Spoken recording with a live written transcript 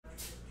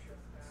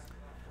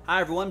Hi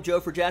everyone,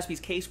 Joe for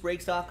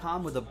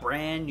JaspysCaseBreaks.com with a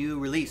brand new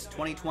release,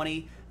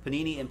 2020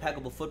 Panini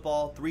Impeccable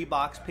Football,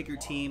 3-box, pick your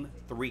team,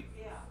 3.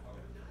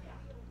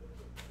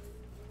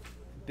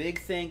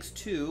 Big thanks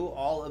to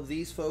all of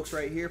these folks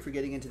right here for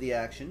getting into the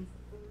action.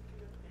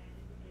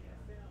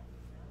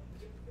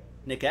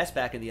 Nick S.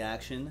 back in the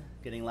action,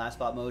 getting Last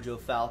Spot Mojo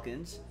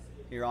Falcons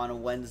here on a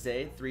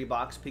Wednesday,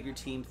 3-box, pick your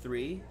team,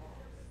 3.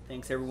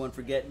 Thanks everyone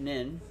for getting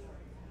in.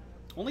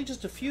 Only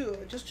just a few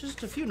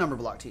number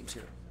block teams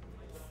here.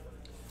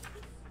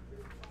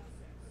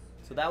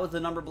 So that was the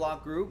number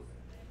block group.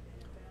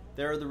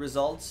 There are the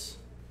results.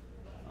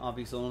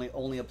 Obviously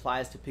only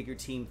applies to pick your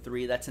team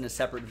 3. That's in a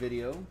separate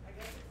video.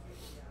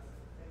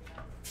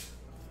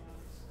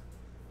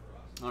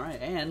 All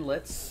right, and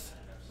let's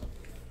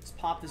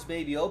pop this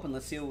baby open.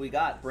 Let's see what we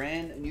got.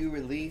 Brand new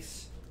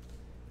release.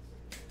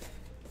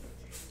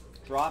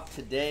 Drop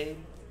today.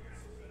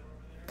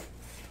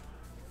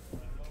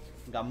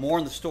 We got more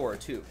in the store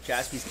too.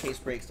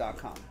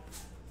 JaspysCaseBreaks.com.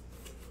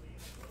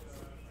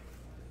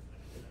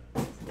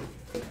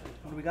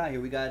 What do we got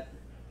here? We got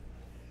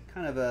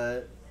kind of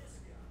a,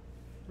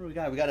 what do we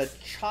got? We got a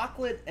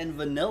chocolate and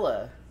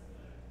vanilla,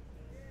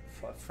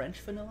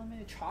 French vanilla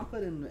maybe?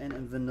 Chocolate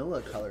and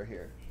vanilla color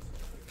here.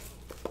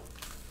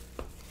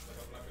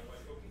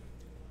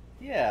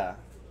 Yeah.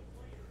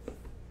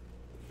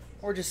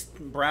 Or just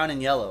brown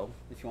and yellow,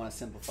 if you want to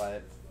simplify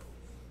it.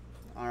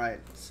 All right,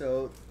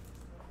 so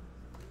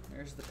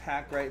there's the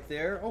pack right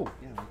there. Oh,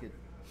 yeah, we could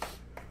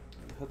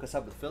hook us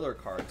up with filler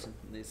cards,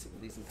 these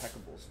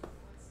Impeccables.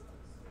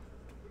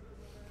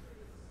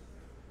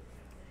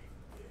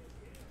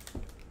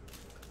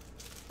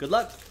 Good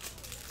luck.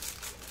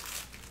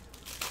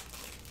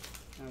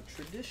 Now,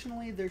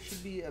 traditionally, there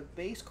should be a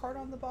base card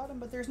on the bottom,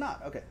 but there's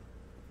not. Okay.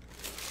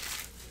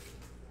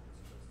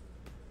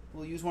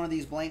 We'll use one of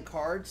these blank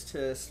cards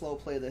to slow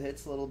play the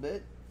hits a little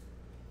bit.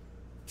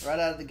 Right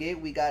out of the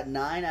gate, we got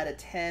 9 out of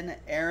 10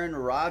 Aaron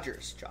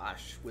Rodgers.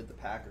 Josh with the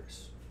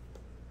Packers.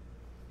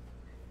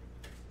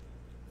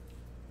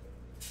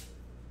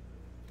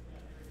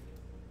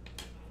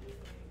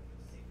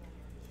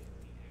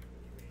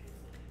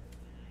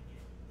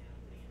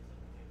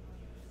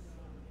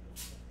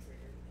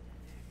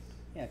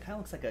 Yeah, it kind of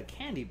looks like a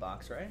candy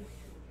box, right?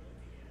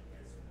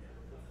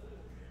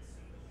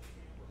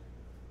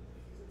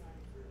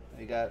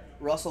 We got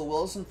Russell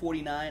Wilson,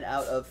 49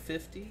 out of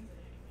 50.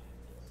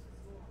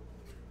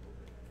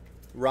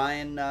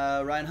 Ryan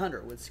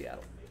Hunter with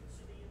Seattle.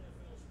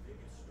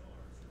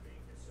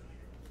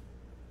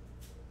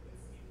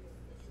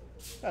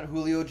 Got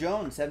Julio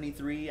Jones,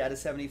 73 out of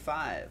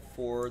 75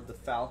 for the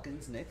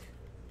Falcons, Nick.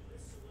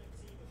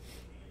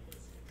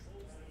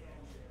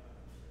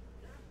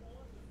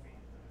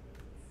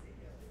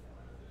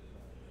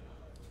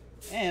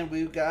 And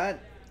we've got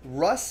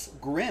Russ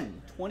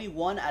Grimm,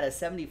 21 out of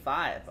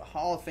 75, a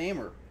Hall of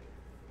Famer.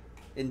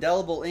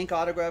 Indelible ink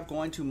autograph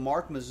going to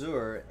Mark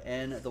Mazur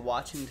and the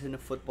Washington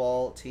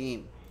football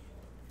team.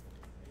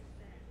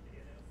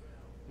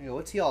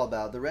 What's he all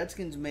about? The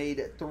Redskins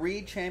made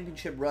 3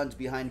 championship runs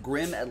behind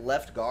Grimm at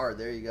left guard.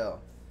 There you go.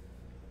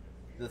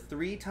 The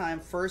 3-time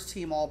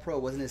first-team All-Pro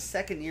was in his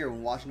second year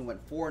when Washington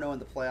went 4-0 in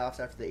the playoffs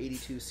after the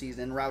 '82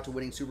 season, en route to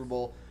winning Super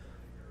Bowl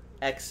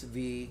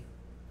XVII.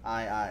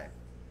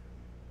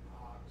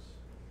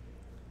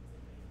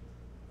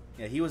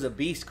 Yeah, he was a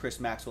beast, Chris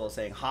Maxwell is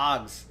saying.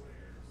 Hogs,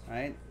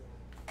 right?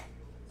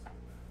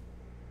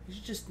 You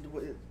should just,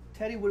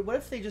 Teddy, what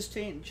if they just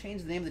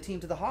change the name of the team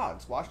to the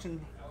Hogs?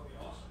 Washington,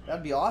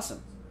 that'd be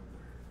awesome.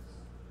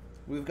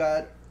 We've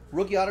got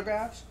rookie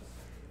autographs.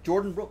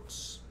 Jordan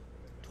Brooks,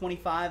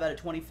 25 out of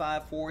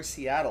 25 for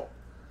Seattle.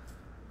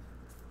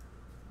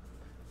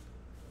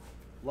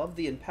 Love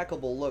the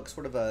impeccable look,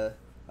 sort of a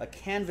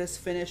canvas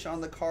finish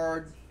on the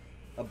card,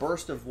 a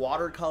burst of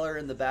watercolor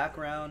in the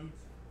background.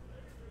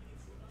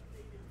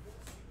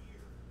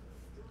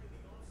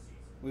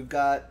 We've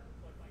got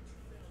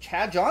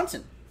Chad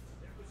Johnson.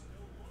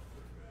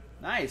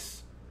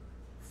 Nice.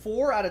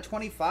 4 out of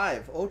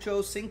 25.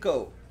 Ocho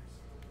Cinco.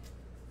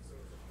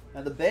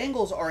 Now the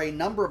Bengals are a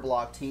number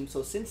block team,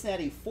 so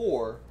Cincinnati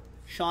 4.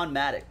 Sean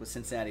Maddock with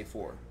Cincinnati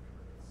 4.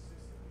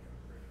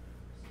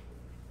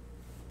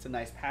 It's a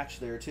nice patch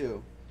there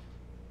too.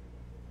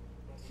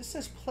 It just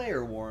says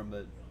player worn,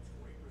 but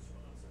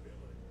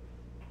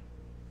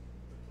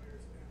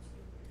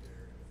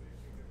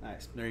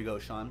nice. There you go,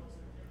 Sean.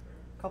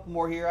 Couple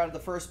more here out of the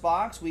first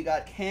box. We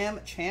got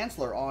Cam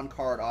Chancellor on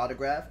card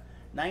autograph,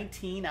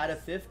 19 out of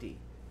 50.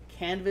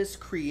 Canvas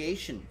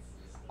Creation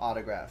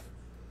autograph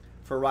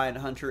for Ryan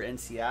Hunter in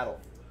Seattle.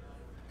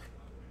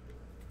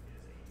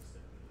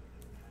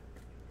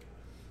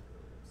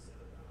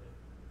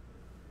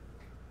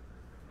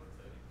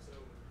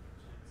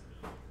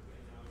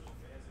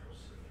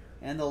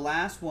 And the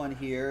last one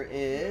here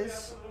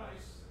is,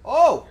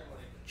 oh,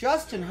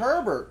 Justin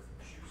Herbert.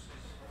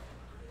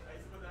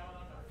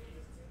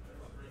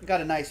 Got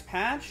a nice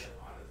patch,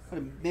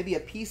 maybe a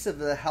piece of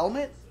the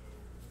helmet,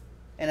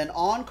 and an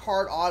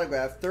on-card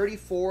autograph,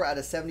 34 out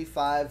of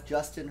 75,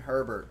 Justin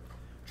Herbert.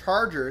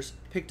 Chargers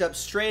picked up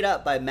straight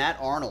up by Matt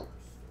Arnold.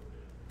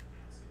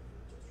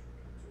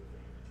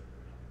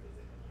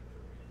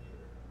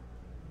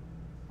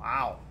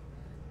 Wow.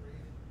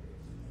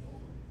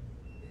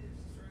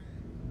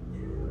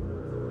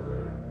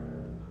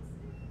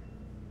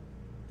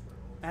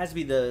 It has to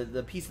be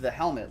the piece of the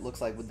helmet,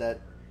 looks like, with that.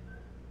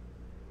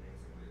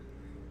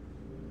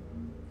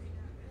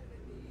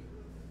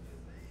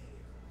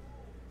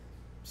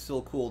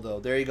 Still cool, though.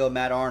 There you go,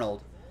 Matt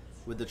Arnold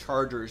with the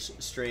Chargers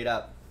straight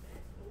up.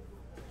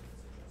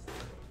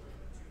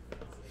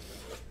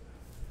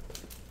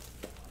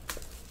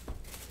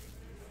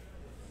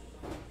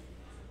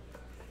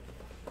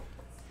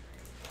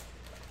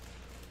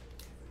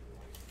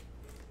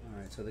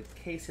 Alright, so the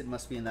case hit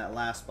must be in that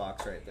last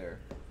box right there.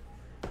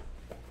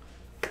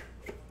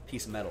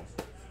 Piece of metal.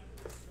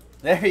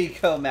 There you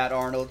go, Matt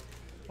Arnold.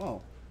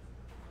 Whoa.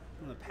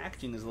 The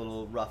packaging is a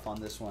little rough on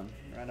this one,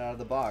 right out of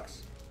the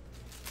box.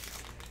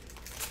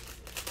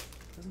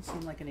 Doesn't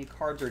seem like any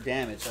cards are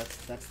damaged.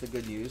 That's the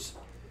good news.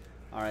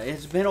 All right,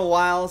 it's been a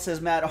while,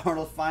 says Matt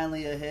Arnold.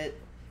 Finally a hit,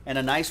 and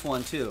a nice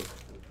one too.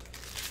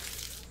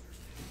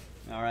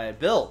 All right,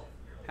 Bill.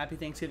 Happy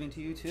Thanksgiving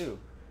to you too.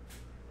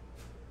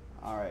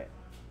 All right,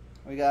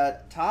 we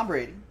got Tom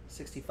Brady,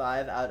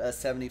 65 out of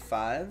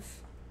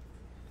 75.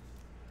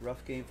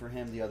 Rough game for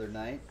him the other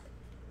night.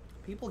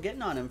 People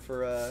getting on him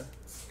for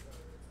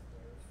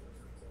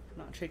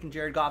not shaking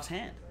Jared Goff's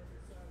hand.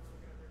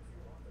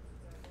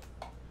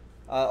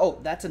 Oh,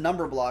 that's a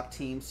number block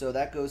team, so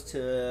that goes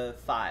to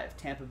 5.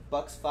 Tampa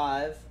Bucks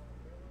 5.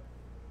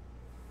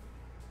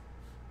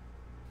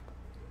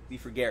 Be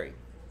for Gary.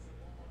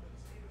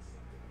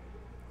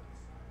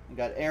 We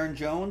got Aaron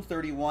Jones,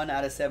 31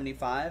 out of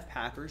 75.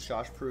 Packers,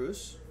 Josh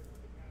Pruce.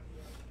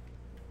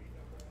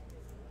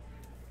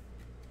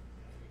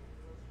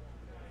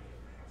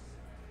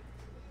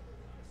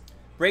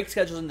 Break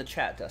schedules in the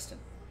chat, Dustin.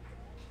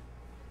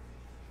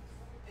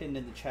 Pinned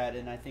in the chat,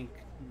 and I think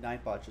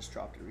Nightbot just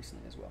dropped it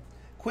recently as well.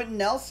 Quentin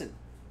Nelson,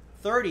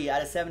 30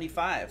 out of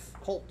 75.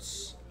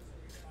 Colts.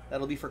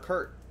 That'll be for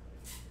Kurt.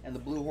 And the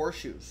blue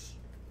horseshoes.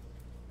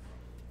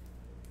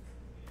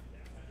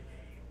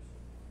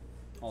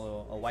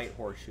 Although a white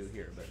horseshoe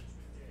here, but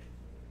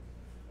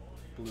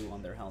blue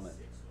on their helmet.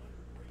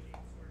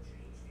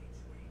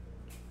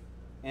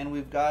 And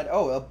we've got,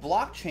 a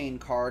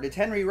blockchain card. It's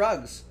Henry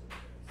Ruggs.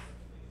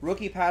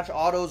 Rookie patch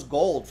autos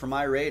gold for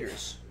my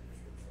Raiders.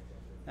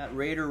 That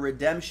Raider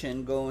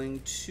redemption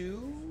going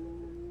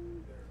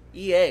to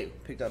EA.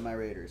 Picked up my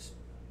Raiders.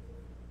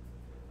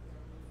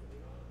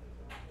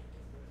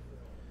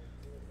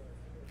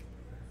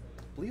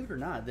 Believe it or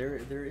not,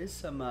 there is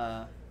some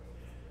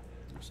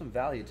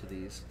value to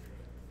these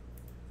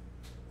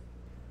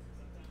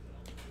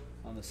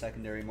on the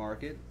secondary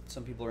market.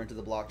 Some people are into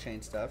the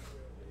blockchain stuff.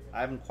 I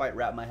haven't quite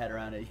wrapped my head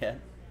around it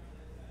yet.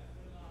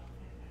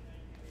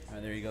 All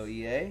right, there you go,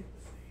 EA.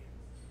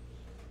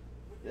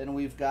 Then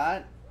we've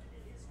got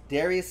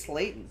Darius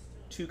Slayton,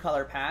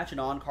 2-color patch, an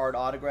on-card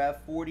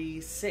autograph,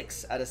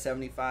 46 out of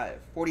 75.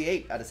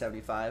 48 out of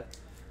 75.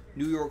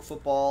 New York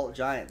Football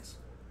Giants.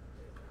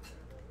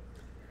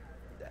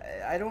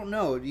 I don't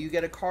know. Do you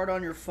get a card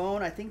on your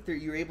phone? I think that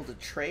you're able to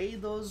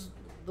trade those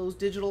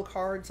digital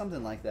cards,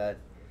 something like that.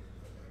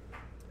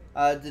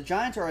 The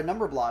Giants are a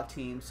number block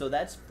team, so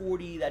that's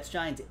 40. That's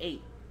Giants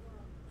 8.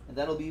 And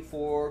that'll be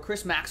for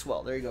Chris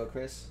Maxwell. There you go,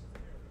 Chris.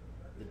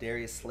 The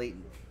Darius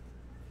Slayton.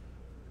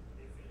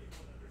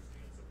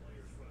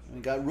 And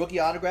we got rookie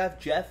autograph,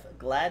 Jeff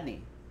Gladney.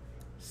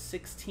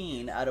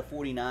 16 out of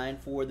 49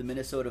 for the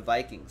Minnesota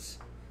Vikings.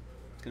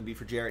 It's going to be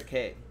for Jarrett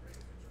K.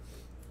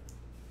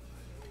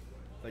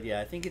 But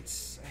yeah, I think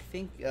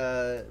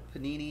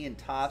Panini and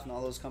Topps and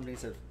all those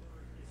companies have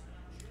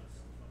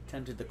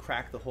attempted to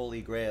crack the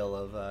holy grail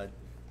of a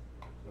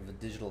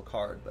digital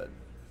card, but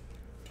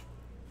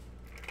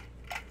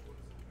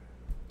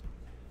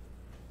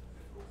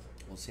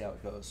we'll see how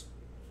it goes.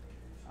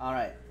 All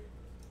right,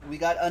 we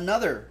got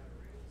another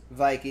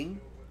Viking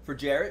for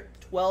Jarrett.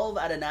 12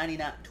 out of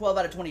 99. 12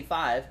 out of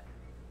 25.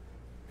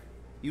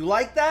 You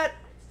like that?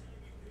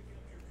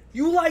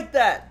 You like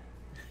that?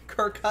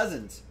 Kirk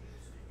Cousins.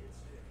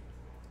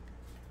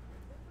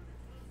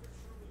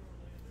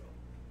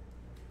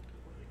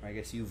 I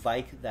guess you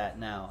Vike that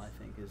now, I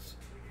think, is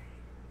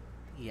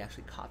he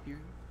actually copied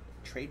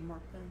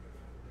trademark then?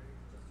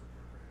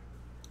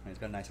 He's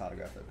got a nice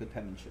autograph though. Good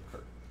penmanship,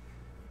 Kirk.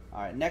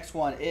 Alright, next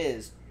one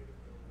is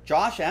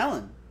Josh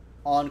Allen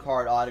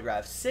on-card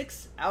autograph.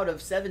 6 out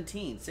of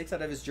 17. 6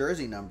 out of his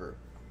jersey number.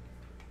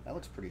 That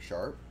looks pretty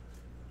sharp.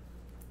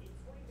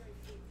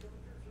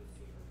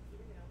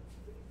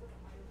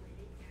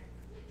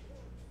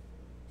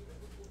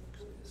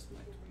 This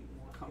might be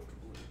more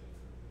comfortable.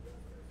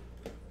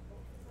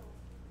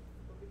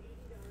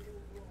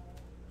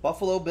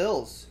 Buffalo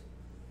Bills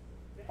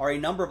are a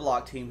number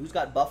block team. Who's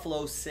got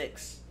Buffalo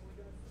 6?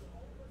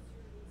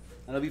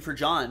 That'll be for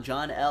John.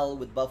 John L.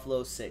 with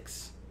Buffalo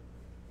 6.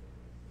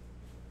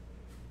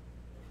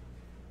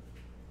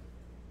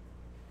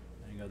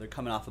 There you go. They're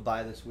coming off a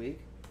bye this week.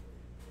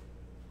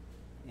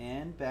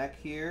 And back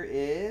here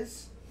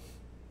is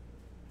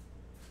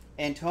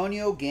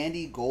Antonio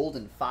Gandy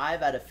Golden.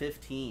 5 out of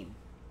 15.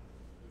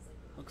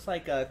 Looks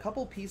like a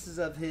couple pieces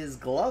of his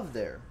glove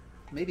there.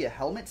 Maybe a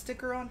helmet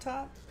sticker on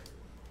top.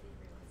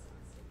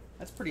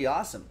 That's pretty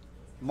awesome.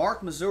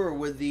 Mark Mazur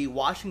with the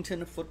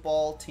Washington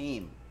football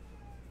team.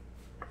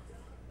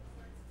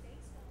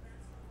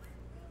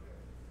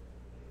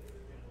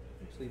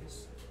 Actually,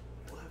 this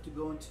will have to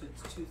go into,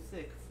 it's too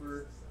thick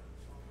for...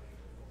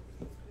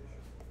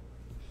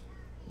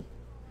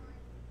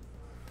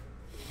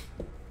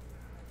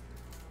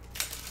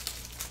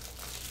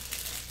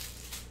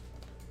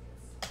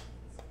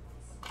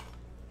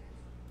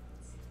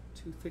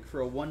 Too thick for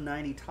a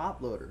 190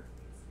 top loader.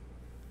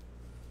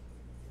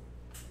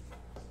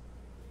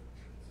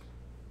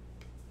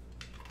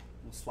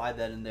 We'll slide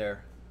that in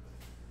there.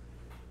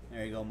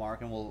 There you go, Mark,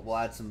 and we'll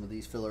add some of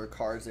these filler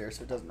cards there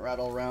so it doesn't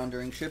rattle around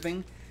during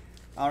shipping.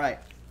 All right,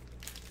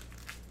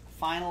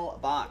 final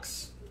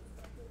box.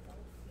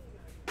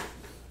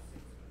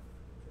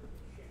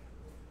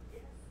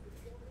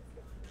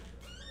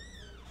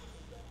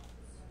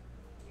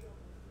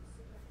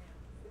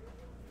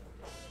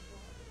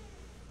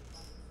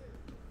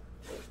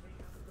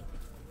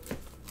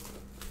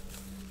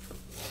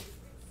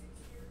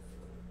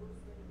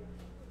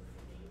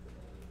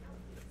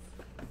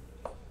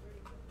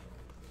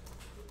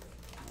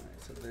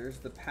 There's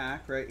the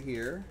pack right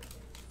here.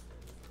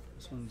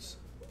 This one's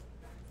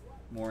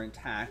more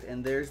intact.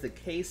 And there's the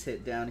case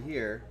hit down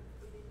here.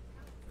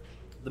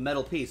 The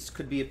metal piece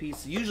could be a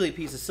piece, usually a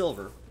piece of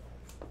silver,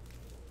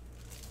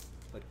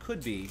 but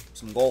could be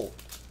some gold.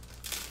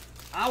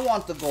 I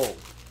want the gold.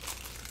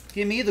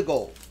 Give me the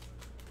gold.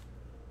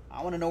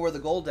 I want to know where the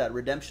gold's at.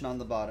 Redemption on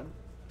the bottom.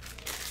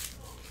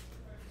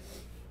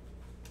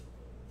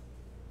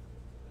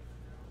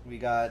 We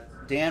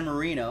got Dan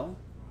Marino,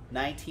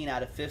 19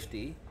 out of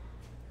 50.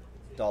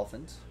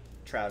 Dolphins,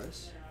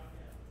 Travis,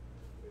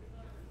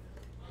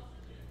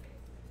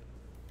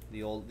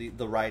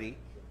 the righty.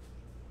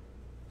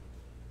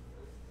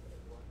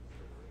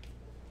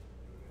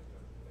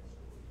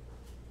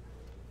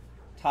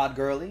 Todd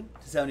Gurley,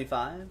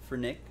 75 for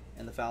Nick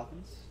and the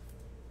Falcons.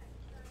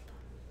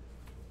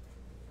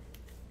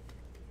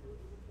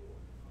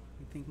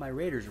 I think my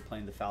Raiders are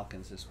playing the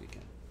Falcons this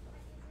weekend.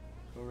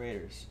 Go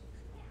Raiders.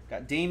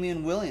 Got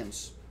Damian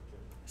Williams,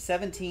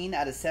 17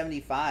 out of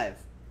 75.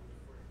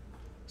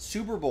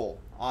 Super Bowl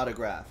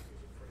autograph.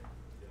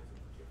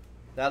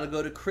 That'll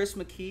go to Chris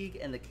McKeague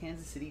and the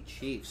Kansas City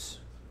Chiefs.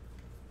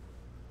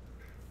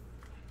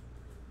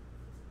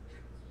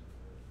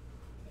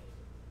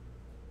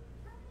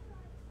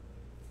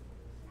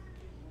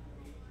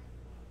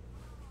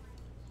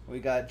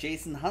 We got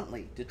Jason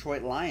Huntley,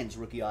 Detroit Lions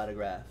rookie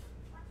autograph.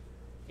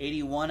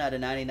 81 out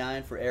of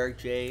 99 for Eric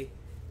J.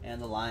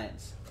 and the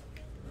Lions.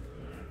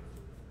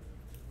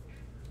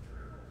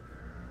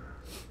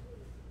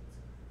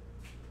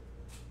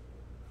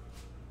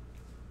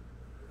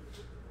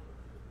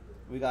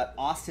 We got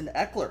Austin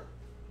Eckler.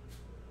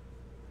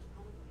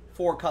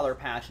 4-color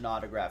patch and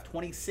autograph.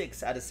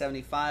 26 out of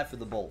 75 for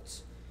the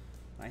Bolts.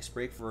 Nice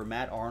break for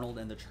Matt Arnold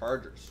and the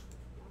Chargers.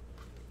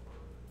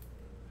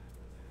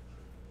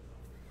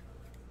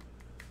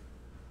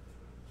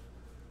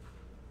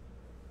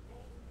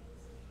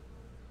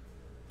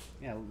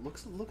 Yeah,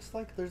 looks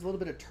like there's a little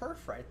bit of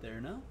turf right there,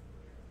 no?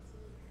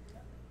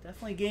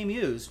 Definitely game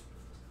used.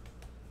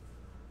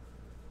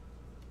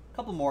 A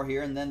couple more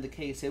here, and then the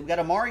case hit. We got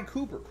Amari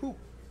Cooper.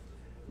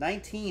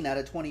 19 out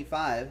of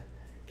 25.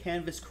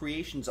 Canvas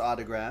Creations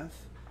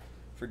autograph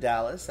for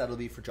Dallas. That'll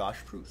be for Josh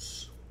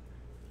Bruce.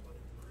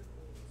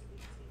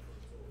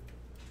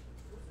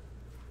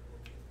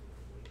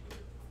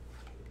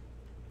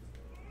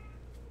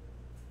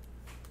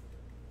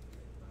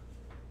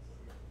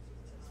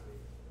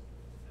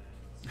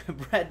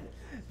 Brad,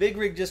 Big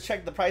Rig just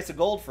checked the price of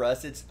gold for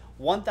us. It's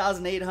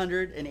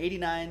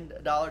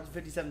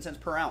 $1,889.57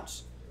 per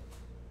ounce.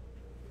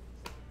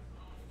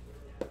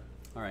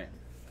 All right.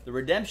 The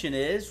redemption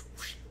is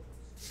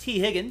T.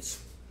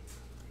 Higgins,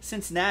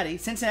 Cincinnati.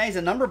 Cincinnati's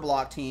a number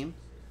block team,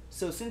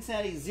 so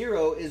Cincinnati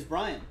 0 is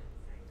Brian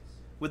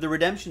with the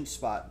redemption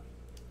spot.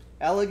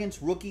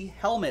 Elegance rookie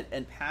helmet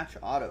and patch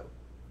auto.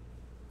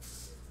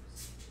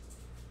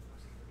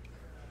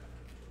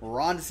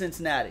 We're on to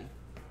Cincinnati.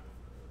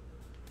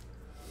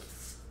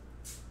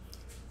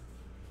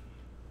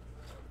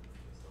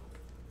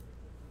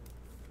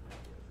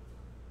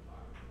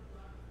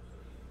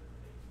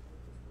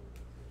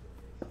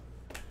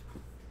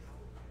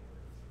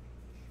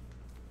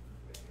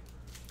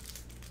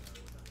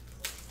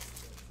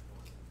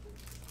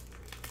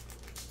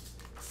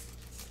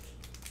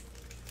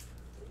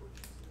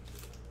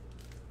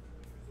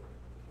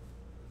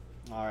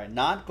 All right,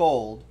 not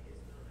gold,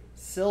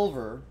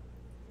 silver,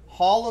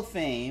 Hall of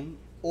Fame,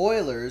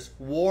 Oilers,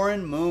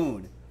 Warren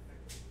Moon.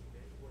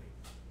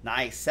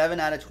 Nice, 7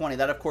 out of 20.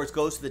 That, of course,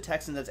 goes to the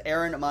Texans. That's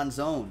Aaron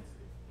Monzone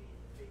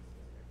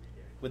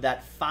with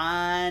that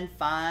fine,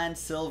 fine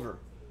silver.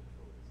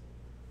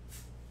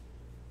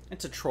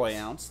 It's a troy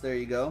ounce. There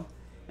you go.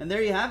 And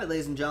there you have it,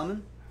 ladies and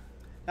gentlemen.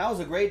 That was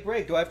a great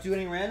break. Do I have to do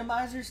any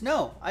randomizers?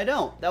 No, I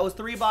don't. That was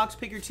 3 box,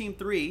 pick your team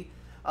 3.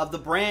 of the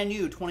brand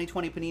new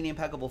 2020 Panini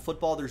Impeccable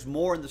Football. There's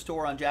more in the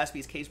store on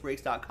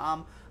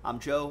jaspyscasebreaks.com. I'm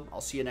Joe.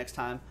 I'll see you next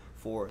time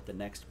for the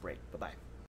next break. Bye-bye.